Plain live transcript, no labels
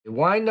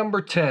Wine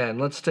number 10.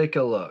 Let's take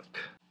a look.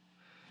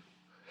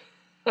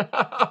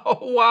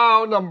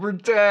 Wow, number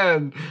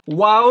 10.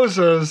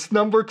 Wowzers.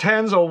 Number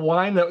 10's a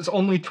wine that was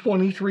only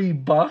 23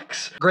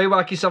 bucks. Grey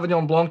Rocky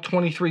Sauvignon Blanc,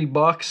 23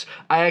 bucks.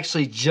 I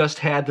actually just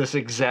had this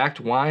exact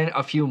wine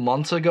a few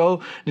months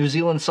ago. New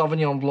Zealand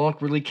Sauvignon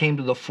Blanc really came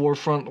to the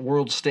forefront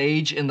world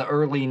stage in the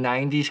early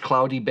 90s.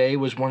 Cloudy Bay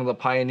was one of the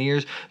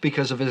pioneers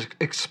because of his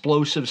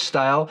explosive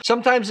style.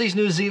 Sometimes these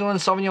New Zealand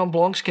Sauvignon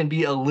Blancs can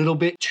be a little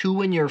bit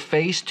too in your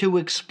face, too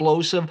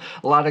explosive.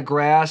 A lot of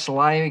grass,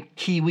 lime,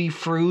 kiwi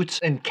fruits,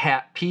 and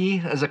cat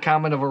pee as a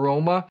comment of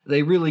aroma.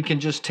 They really can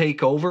just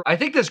take over. I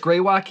think this Grey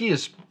Rocky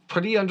is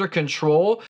pretty under control.